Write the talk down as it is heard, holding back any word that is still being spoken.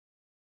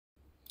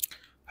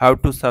How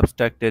to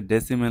subtract a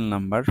decimal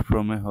number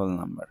from a whole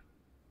number.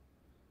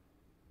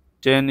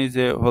 10 is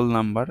a whole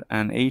number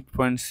and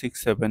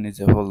 8.67 is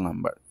a whole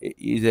number,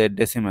 is a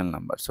decimal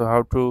number. So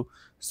how to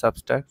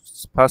subtract?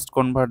 First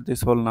convert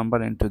this whole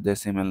number into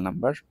decimal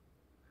number.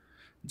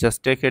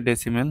 Just take a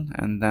decimal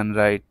and then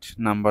write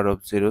number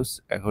of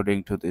zeros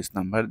according to this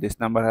number. This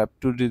number have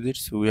 2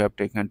 digits, so we have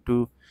taken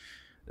 2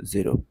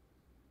 0.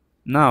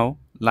 Now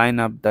line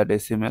up the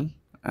decimal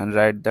and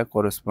write the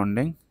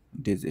corresponding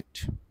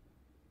digit.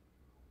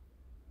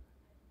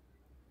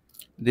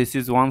 This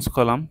is ones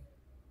column,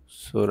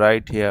 so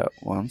write here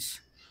ones.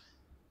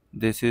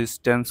 This is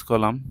tens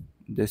column,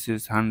 this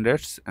is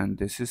hundreds, and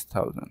this is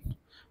thousand.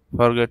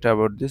 Forget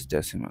about this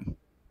decimal.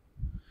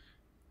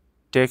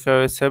 Take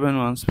away 7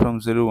 ones from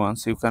 0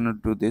 ones. You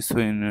cannot do this, so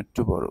you need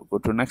to borrow. Go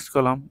to next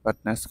column, but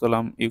next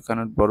column you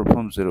cannot borrow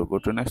from 0. Go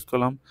to next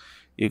column,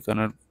 you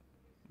cannot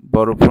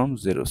borrow from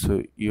 0.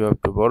 So you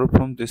have to borrow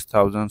from this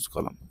thousands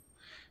column.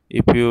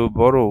 If you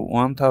borrow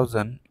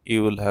 1000,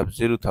 you will have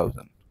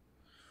 0,000.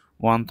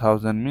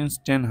 1000 means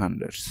 10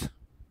 hundreds.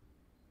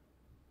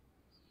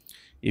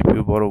 If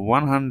you borrow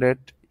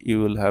 100, you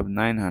will have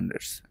 9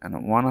 hundreds,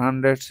 and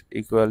 100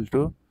 equal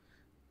to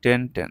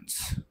 10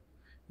 tens.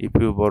 If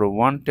you borrow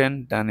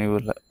 110, then you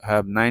will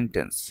have 9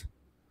 tens,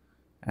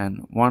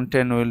 and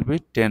 110 will be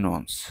 10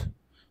 ones.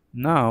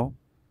 Now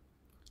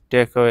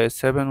take away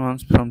 7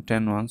 ones from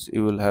 10 ones,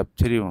 you will have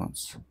 3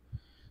 ones.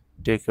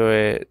 Take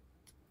away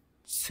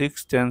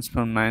 6 tens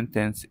from 9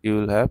 tens, you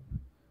will have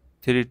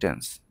 3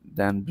 tens.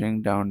 Then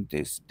bring down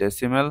this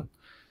decimal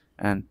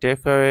and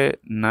take away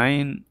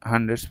 9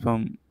 hundreds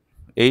from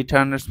 8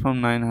 hundreds from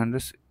 9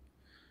 hundreds.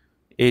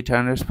 8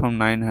 hundreds from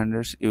 9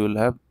 hundreds, you will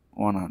have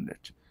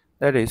 100.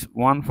 That is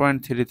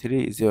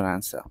 1.33 is your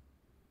answer.